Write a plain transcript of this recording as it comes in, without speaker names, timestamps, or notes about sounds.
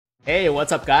Hey,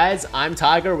 what's up guys? I'm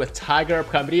Tiger with Tiger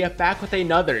Uppercut Media, back with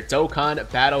another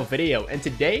Dokkan battle video, and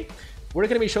today we're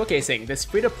going to be showcasing this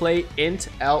free-to-play INT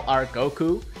LR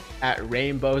Goku at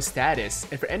Rainbow status.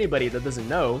 And for anybody that doesn't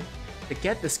know, to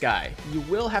get this guy, you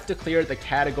will have to clear the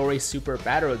category Super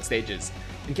Battle Road stages,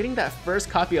 and getting that first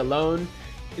copy alone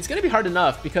is going to be hard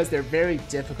enough because they're very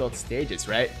difficult stages,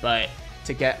 right? But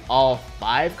to get all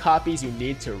 5 copies you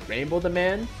need to Rainbow the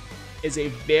Man is a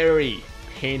very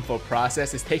painful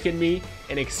process. It's taken me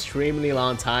an extremely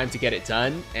long time to get it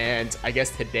done, and I guess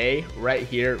today, right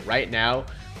here, right now,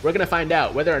 we're gonna find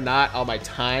out whether or not all my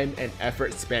time and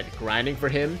effort spent grinding for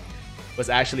him was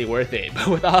actually worth it. But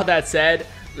with all that said,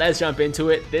 let's jump into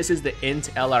it. This is the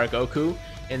INT LR Goku,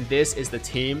 and this is the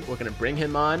team we're gonna bring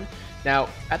him on. Now,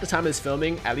 at the time of this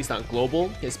filming, at least on global,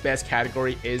 his best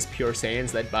category is Pure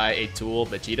Saiyans, led by a dual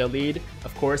Vegeta lead.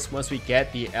 Of course, once we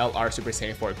get the LR Super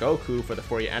Saiyan 4 Goku for the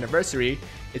 4-year anniversary,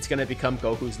 it's going to become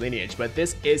Goku's lineage. But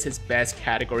this is his best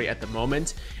category at the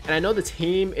moment. And I know the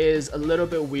team is a little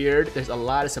bit weird. There's a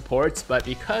lot of supports, but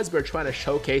because we're trying to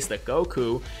showcase the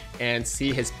Goku and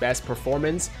see his best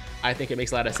performance, I think it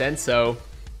makes a lot of sense. So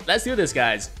let's do this,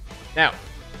 guys. Now,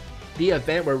 the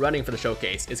event we're running for the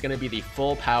showcase is going to be the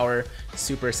Full Power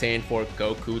Super Saiyan 4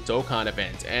 Goku Dokkan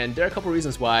event, and there are a couple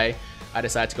reasons why I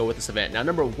decided to go with this event. Now,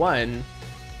 number one,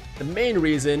 the main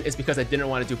reason is because I didn't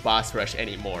want to do Boss Rush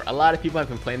anymore. A lot of people have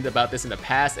complained about this in the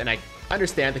past, and I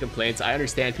understand the complaints. I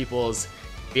understand people's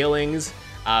feelings.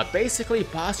 Basically,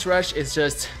 Boss Rush is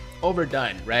just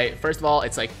overdone, right? First of all,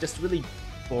 it's like just really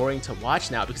boring to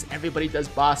watch now because everybody does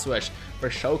Boss Rush for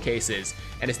showcases,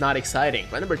 and it's not exciting.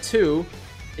 But number two,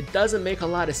 it doesn't make a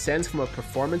lot of sense from a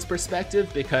performance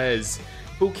perspective because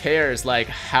who cares like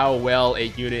how well a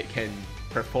unit can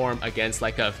perform against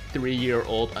like a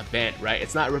 3-year-old event, right?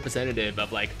 It's not representative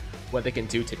of like what they can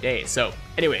do today. So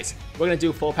anyways, we're gonna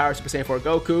do Full Power Super Saiyan 4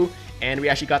 Goku, and we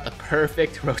actually got the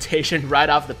perfect rotation right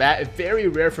off the bat. Very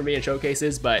rare for me in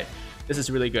showcases, but this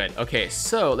is really good. Okay,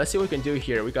 so let's see what we can do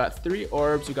here. We got 3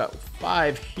 orbs, we got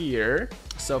 5 here.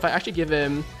 So if I actually give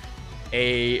him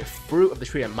a Fruit of the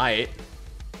Tree of Might,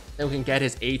 then we can get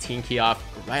his 18 key off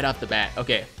right off the bat.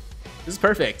 Okay, this is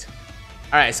perfect.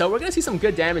 All right, so we're gonna see some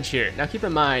good damage here. Now keep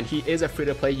in mind, he is a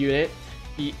free-to-play unit.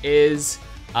 He is,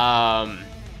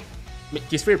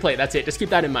 he's free-to-play, that's it. Just keep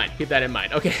that in mind, keep that in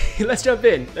mind. Okay, let's jump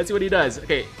in. Let's see what he does.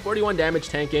 Okay, 41 damage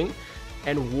tanking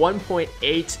and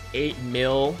 1.88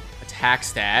 mil attack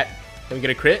stat. Can we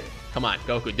get a crit? Come on,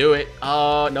 Goku, do it.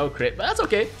 Oh, no crit, but that's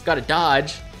okay. He's got a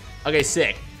dodge. Okay,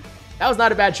 sick. That was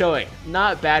not a bad showing.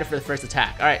 Not bad for the first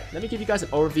attack. All right, let me give you guys an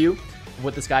overview of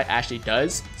what this guy actually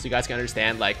does so you guys can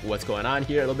understand like what's going on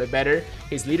here a little bit better.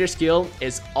 His leader skill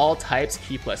is all types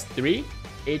key +3,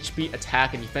 HP,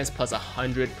 attack, and defense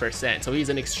 +100%. So he's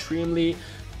an extremely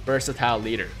versatile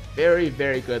leader. Very,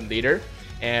 very good leader.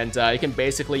 And you can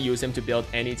basically use him to build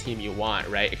any team you want,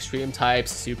 right? Extreme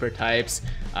types, super types,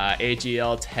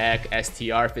 AGL, tech,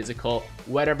 STR, physical,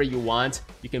 whatever you want.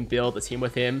 You can build a team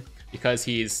with him because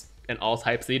he's an all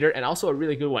types leader, and also a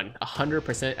really good one,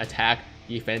 100% attack,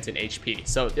 defense, and HP.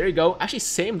 So there you go. Actually,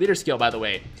 same leader skill, by the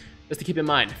way, just to keep in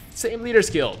mind, same leader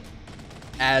skill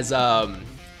as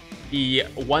the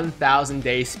 1000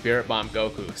 day Spirit Bomb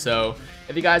Goku. So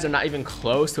if you guys are not even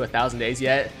close to 1000 days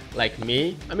yet, like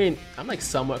me, I mean, I'm like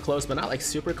somewhat close, but not like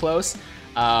super close.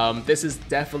 This is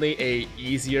definitely a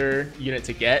easier unit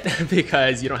to get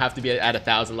because you don't have to be at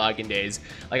 1000 login days.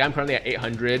 Like I'm currently at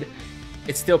 800.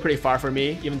 It's still pretty far for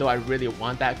me, even though I really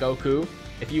want that Goku.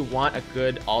 If you want a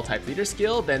good all-type leader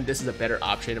skill, then this is a better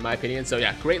option in my opinion. So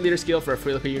yeah, great leader skill for a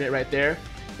free-to-play unit right there.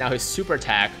 Now his super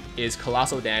attack is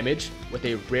colossal damage with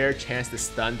a rare chance to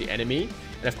stun the enemy.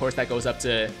 And of course that goes up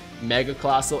to Mega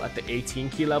Colossal at the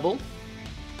 18 key level.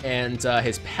 And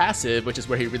his passive, which is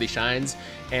where he really shines.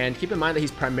 And keep in mind that he's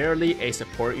primarily a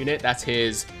support unit. That's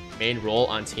his main role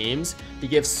on teams. He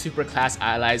gives super class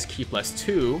allies key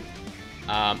 +2.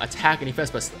 Attack and defense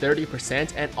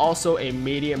 +30%, and also a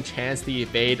medium chance to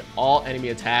evade all enemy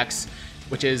attacks,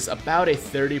 which is about a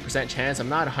 30% chance. I'm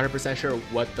not 100% sure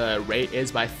what the rate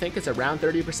is, but I think it's around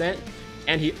 30%.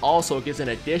 And he also gives an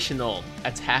additional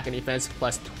attack and defense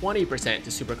 +20%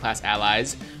 to super class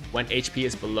allies when HP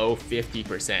is below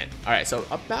 50%. All right, so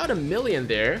about 1 million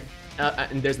there.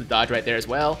 And there's the dodge right there as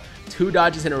well. 2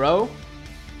 dodges in a row.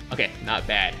 Okay, not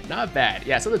bad, not bad.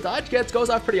 Yeah, so the dodge goes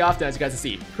off pretty often, as you guys can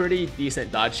see. Pretty decent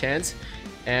dodge chance.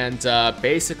 And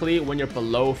basically, when you're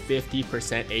below 50%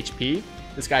 HP,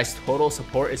 this guy's total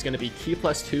support is going to be key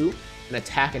 +2 and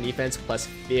attack and defense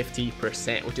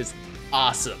 +50%, which is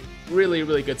awesome. Really,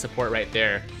 really good support right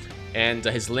there. And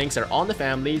his links are all in the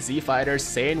family: Z Fighters,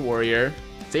 Saiyan Warrior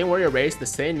race, the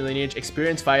Saiyan lineage,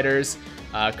 experienced fighters,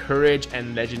 Courage,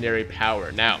 and Legendary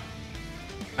Power. Now,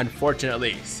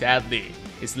 unfortunately, sadly,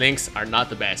 his links are not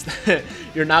the best.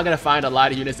 You're not going to find a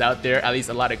lot of units out there, at least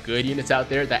a lot of good units out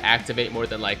there, that activate more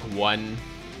than like 1,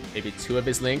 maybe 2 of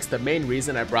his links. The main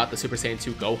reason I brought the Super Saiyan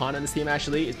 2 Gohan on this team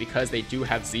actually is because they do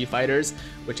have Z Fighters,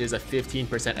 which is a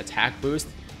 15% attack boost.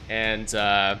 And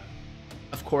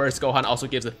of course, Gohan also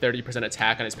gives a 30%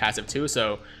 attack on his passive too,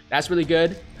 so that's really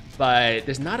good. But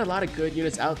there's not a lot of good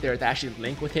units out there that actually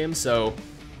link with him, so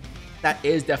that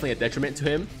is definitely a detriment to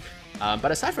him.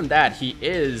 But aside from that, he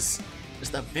is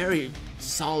just a very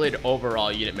solid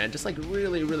overall unit, man. Just like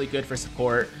really, really good for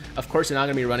support. Of course, you're not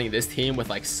going to be running this team with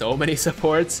like so many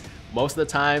supports most of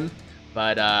the time.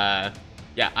 But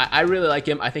yeah, I really like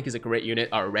him. I think he's a great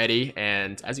unit already.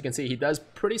 And as you can see, he does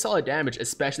pretty solid damage,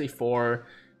 especially for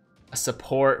a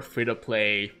support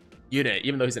free-to-play unit,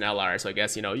 even though he's an LR. So I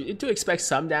guess, you know, you do expect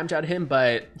some damage out of him,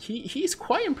 but he's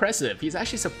quite impressive. He's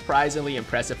actually surprisingly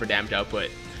impressive for damage output.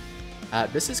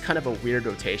 This is kind of a weird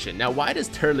rotation. Now, why does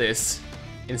Turles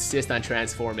insist on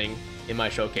transforming in my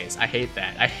showcase? I hate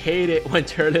that. I hate it when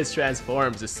Turles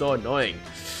transforms. It's so annoying.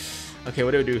 Okay,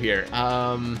 what do we do here?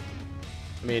 I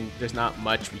mean, there's not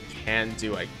much we can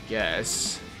do, I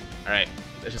guess. All right,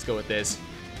 let's just go with this.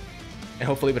 And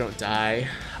hopefully we don't die.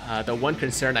 The one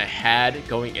concern I had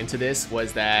going into this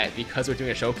was that because we're doing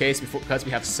a showcase, because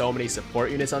we have so many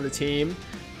support units on the team,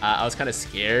 I was kind of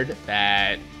scared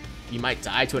that you might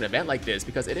die to an event like this,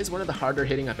 because it is one of the harder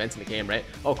hitting events in the game, right?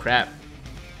 Oh crap.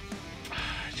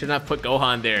 Should not put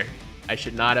Gohan there. I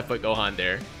should not have put Gohan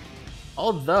there.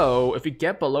 Although, if we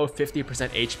get below 50%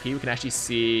 HP, we can actually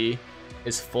see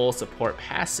his full support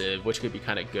passive, which could be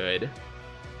kind of good.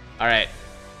 Alright.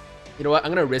 You know what?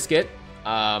 I'm going to risk it.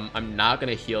 I'm not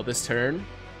going to heal this turn.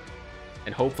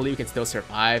 And hopefully we can still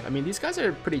survive. I mean, these guys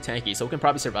are pretty tanky, so we can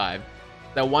probably survive.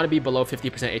 I want to be below 50%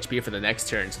 HP for the next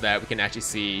turn so that we can actually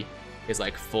see his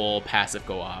like full passive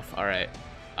go off. Alright.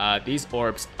 These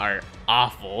orbs are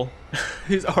awful.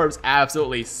 These orbs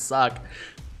absolutely suck.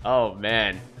 Oh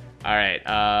man. Alright.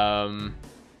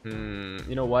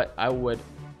 You know what? I would...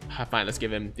 Fine, let's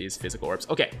give him these physical orbs.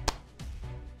 Okay.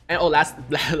 And oh, last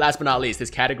but not least, his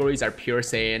categories are Pure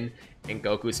Saiyan and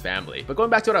Goku's family. But going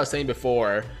back to what I was saying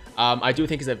before, I do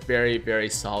think he's a very, very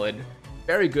solid,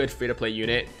 very good free-to-play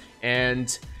unit.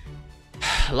 And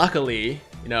luckily,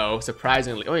 you know,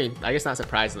 surprisingly, I mean, I guess not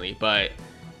surprisingly, but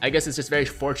I guess it's just very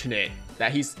fortunate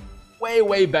that he's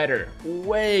way better,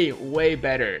 way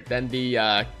better than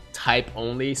the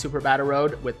type-only Super Battle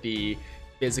Road with the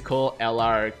physical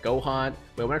LR Gohan.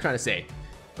 Wait, what am I trying to say?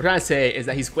 What I'm trying to say is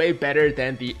that he's way better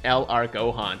than the LR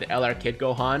Gohan, the LR Kid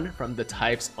Gohan from the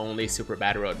types-only Super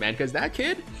Battle Road, man. Because that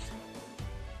kid,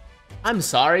 I'm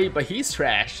sorry, but he's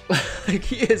trash. Like,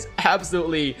 he is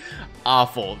absolutely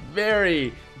awful.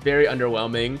 Very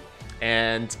underwhelming.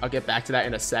 And I'll get back to that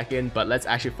in a second, but let's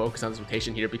actually focus on this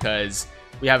rotation here because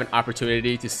we have an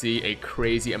opportunity to see a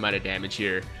crazy amount of damage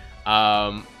here.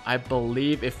 I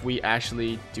believe if we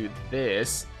actually do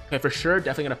this, okay, for sure,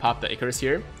 definitely gonna pop the Icarus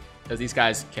here because these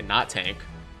guys cannot tank.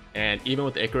 And even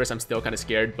with the Icarus, I'm still kind of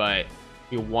scared, but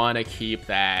we want to keep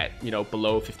that, you know,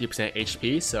 below 50%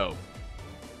 HP. So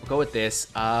we'll go with this.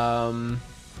 I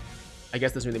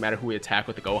guess it doesn't really matter who we attack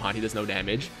with the Gohan. He does no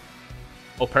damage.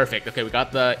 Oh, perfect. Okay, we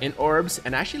got the Int Orbs.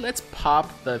 And actually, let's pop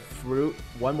the Fruit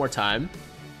one more time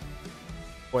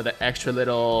for the extra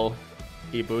little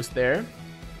E boost there.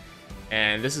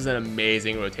 And this is an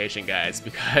amazing rotation, guys,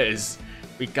 because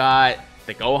we got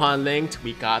the Gohan linked.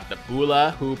 We got the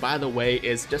Bula, who, by the way,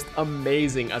 is just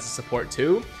amazing as a support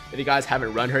too. If you guys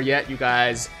haven't run her yet, you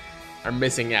guys are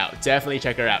missing out. Definitely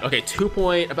check her out. Okay,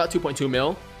 about 2.2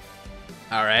 mil.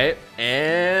 All right,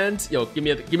 and yo, give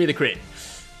me the crit.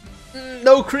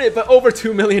 No crit, but over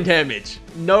 2 million damage.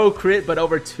 No crit, but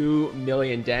over 2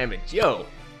 million damage. Yo,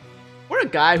 we're a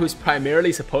guy who's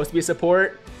primarily supposed to be a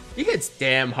support. He hits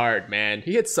damn hard, man.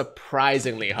 He hits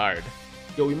surprisingly hard.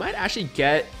 Yo, we might actually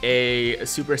get a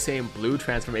Super Saiyan Blue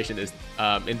transformation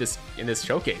in this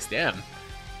showcase. Damn.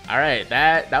 All right,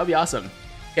 that would be awesome.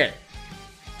 Okay.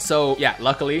 So yeah,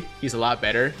 luckily he's a lot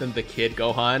better than the Kid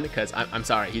Gohan because I'm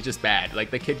sorry, he's just bad.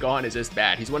 Like the Kid Gohan is just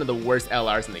bad. He's one of the worst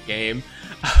LRs in the game.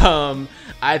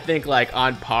 I think like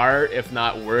on par, if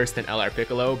not worse than LR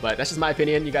Piccolo, but that's just my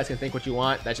opinion. You guys can think what you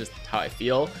want. That's just how I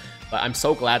feel. But I'm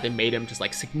so glad they made him just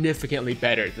like significantly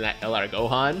better than that LR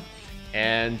Gohan.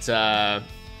 And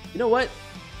you know what?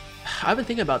 I've been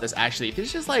thinking about this actually.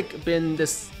 There's just like been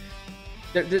this.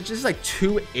 There's just like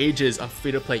 2 ages of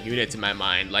free-to-play units in my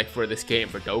mind, like for this game,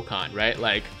 for Dokkan, right?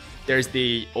 Like there's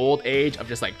the old age of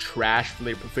just like trash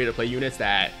free-to-play units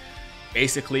that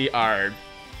basically are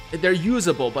they're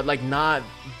usable, but like not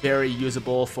very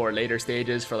usable for later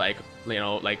stages, for like, you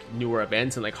know, like newer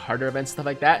events and like harder events, stuff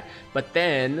like that. But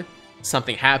then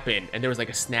something happened and there was like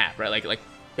a snap, right? Like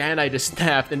Bandai just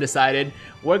snapped and decided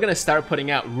we're gonna start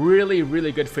putting out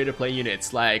really good free-to-play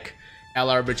units like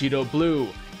LR Vegito Blue,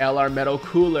 LR Metal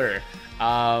Cooler,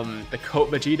 the Coat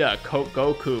Vegeta, Coat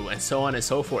Goku, and so on and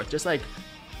so forth. Just like,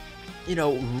 you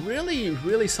know,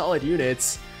 really solid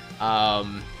units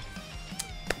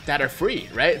that are free,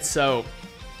 right? So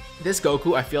this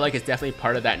Goku, I feel like, is definitely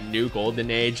part of that new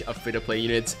golden age of free-to-play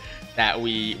units that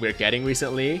we're getting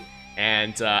recently.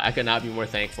 And I could not be more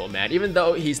thankful, man. Even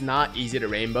though he's not easy to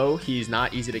rainbow, he's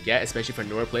not easy to get, especially for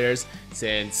newer players,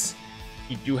 since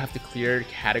you do have to clear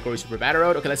category Super Battle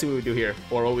Road. Okay, let's see what we do here,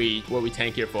 or what we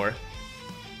tank here for.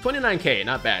 29k,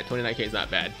 not bad. 29k is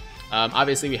not bad.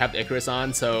 Obviously, we have the Icarus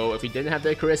on, so if we didn't have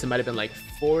the Icarus, it might have been like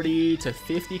 40 to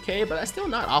 50k, but that's still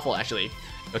not awful, actually.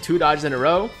 So 2 dodges in a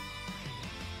row.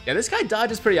 Yeah, this guy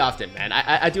dodges pretty often, man.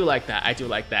 I do like that. I do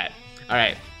like that. All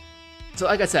right. So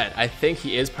like I said, I think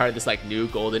he is part of this like new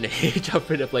golden age of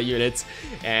free-to-play units,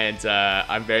 and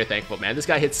I'm very thankful, man. This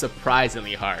guy hits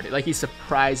surprisingly hard. Like, he's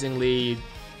surprisingly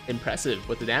impressive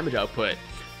with the damage output,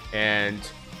 and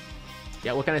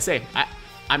yeah, what can I say?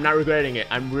 I'm not regretting it.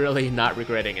 I'm really not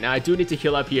regretting it. Now I do need to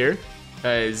heal up here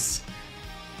because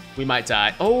we might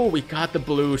die. Oh, we got the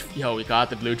blue. Yo, we got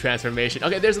the blue transformation.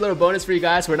 Okay, there's a little bonus for you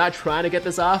guys. We're not trying to get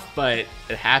this off, but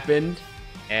it happened,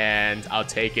 and I'll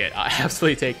take it. I'll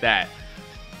absolutely take that.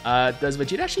 Does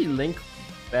Vegeta actually link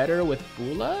better with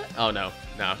Bula? Oh, no,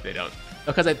 they don't.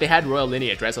 Because they had Royal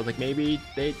Lineage, right? So I was like, maybe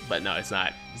they, but no, it's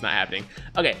not happening.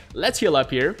 Okay, let's heal up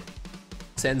here.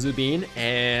 Senzu Bean,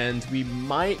 and we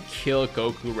might kill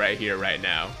Goku right here, right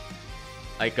now.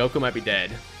 Like, Goku might be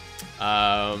dead.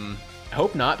 I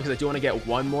hope not, because I do want to get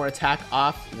one more attack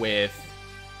off with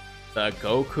the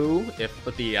Goku,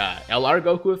 with the LR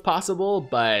Goku if possible,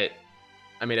 but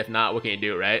I mean, if not, what can you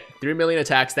do, right? 3 million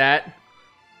attack stat.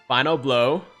 Final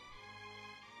blow.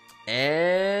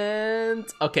 And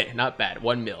okay, not bad.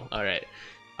 1 mil. All right.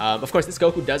 Of course, this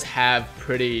Goku does have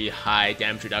pretty high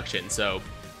damage reduction, so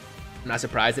I'm not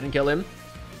surprised I didn't kill him.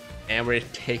 And we're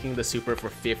taking the super for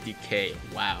 50k.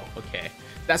 Wow. Okay.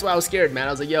 That's why I was scared, man.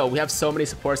 I was like, yo, we have so many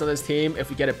supports on this team. If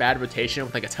we get a bad rotation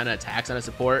with like a ton of attacks on a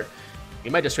support, we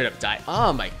might just straight up die.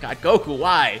 Oh my god, Goku,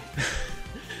 why?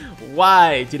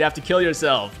 Why did you have to kill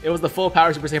yourself? It was the full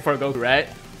power Super Saiyan 4 Goku, right?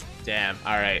 Damn,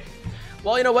 alright.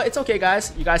 Well, you know what? It's okay,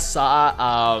 guys. You guys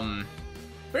saw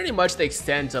pretty much the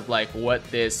extent of like what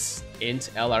this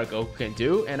INT LR Goku can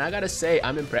do, and I gotta say,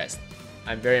 I'm impressed.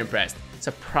 I'm very impressed.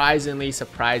 Surprisingly,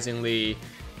 you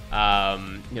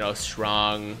know,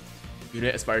 strong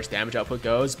unit as far as damage output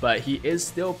goes, but he is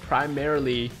still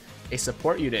primarily a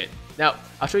support unit. Now,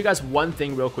 I'll show you guys one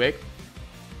thing real quick,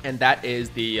 and that is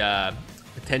the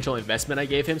potential investment I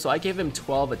gave him. So I gave him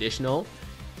 12 additional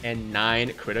and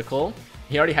 9 critical.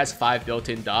 He already has 5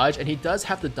 built-in dodge, and he does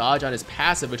have the dodge on his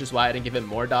passive, which is why I didn't give him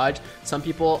more dodge. Some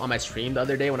people on my stream the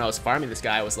other day when I was farming this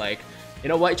guy was like, you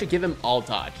know what, you should give him all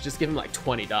dodge. Just give him like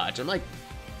 20 dodge. I'm like,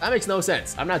 that makes no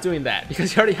sense. I'm not doing that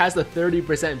because he already has the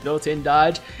 30% built-in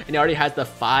dodge, and he already has the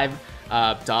 5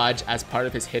 dodge as part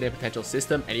of his hidden potential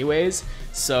system anyways.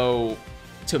 So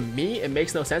to me, it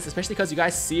makes no sense, especially because you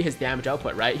guys see his damage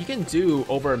output, right? He can do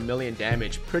over 1 million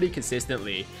damage pretty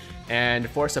consistently. And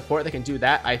for support that can do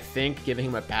that, I think giving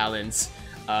him a balance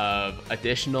of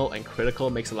additional and critical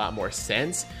makes a lot more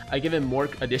sense. I give him more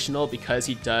additional because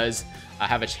he does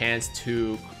have a chance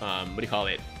to,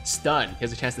 stun. He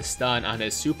has a chance to stun on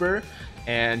his super.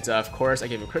 And of course, I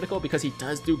gave him critical because he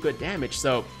does do good damage.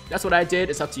 So that's what I did.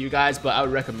 It's up to you guys, but I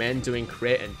would recommend doing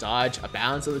crit and dodge, a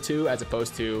balance of the two, as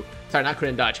opposed to, sorry, not crit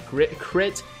and dodge,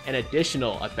 crit and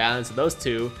additional, a balance of those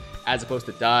two, as opposed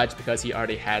to dodge, because he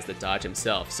already has the dodge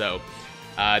himself. So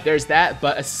there's that.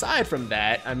 But aside from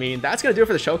that, I mean, that's gonna do it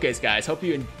for the showcase, guys. Hope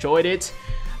you enjoyed it.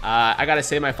 I gotta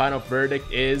say, my final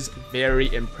verdict is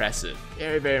very impressive.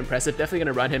 Very impressive. Definitely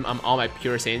gonna run him on all my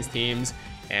Pure Saiyans teams.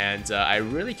 And I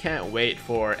really can't wait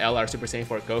for LR Super Saiyan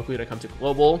 4 Goku to come to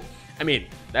Global. I mean,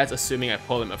 that's assuming I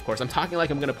pull him, of course. I'm talking like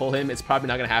I'm going to pull him. It's probably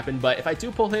not going to happen. But if I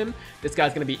do pull him, this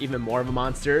guy's going to be even more of a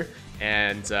monster.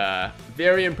 And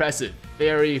very impressive.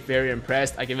 Very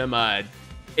impressed. I give him a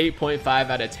 8.5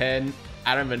 out of 10.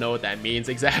 I don't even know what that means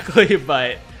exactly,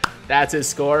 but that's his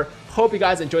score. Hope you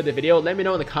guys enjoyed the video. Let me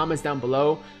know in the comments down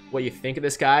below what you think of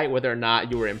this guy, whether or not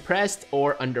you were impressed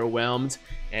or underwhelmed.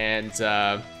 And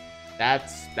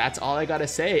that's all I gotta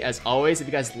say. As always, if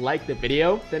you guys like the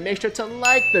video, then make sure to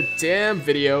like the damn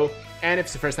video. And if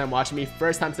it's the first time watching me,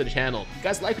 first time to the channel, if you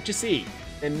guys like what you see,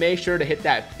 then make sure to hit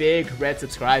that big red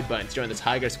subscribe button to join the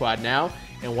Tiger Squad now.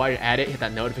 And while you're at it, hit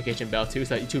that notification bell too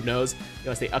so that YouTube knows you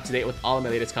want to stay up to date with all of my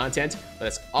latest content. But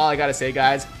that's all I gotta say,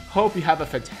 guys. Hope you have a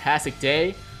fantastic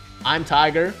day. I'm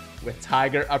Tiger with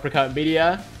Tiger Uppercut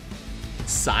Media,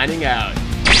 signing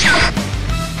out.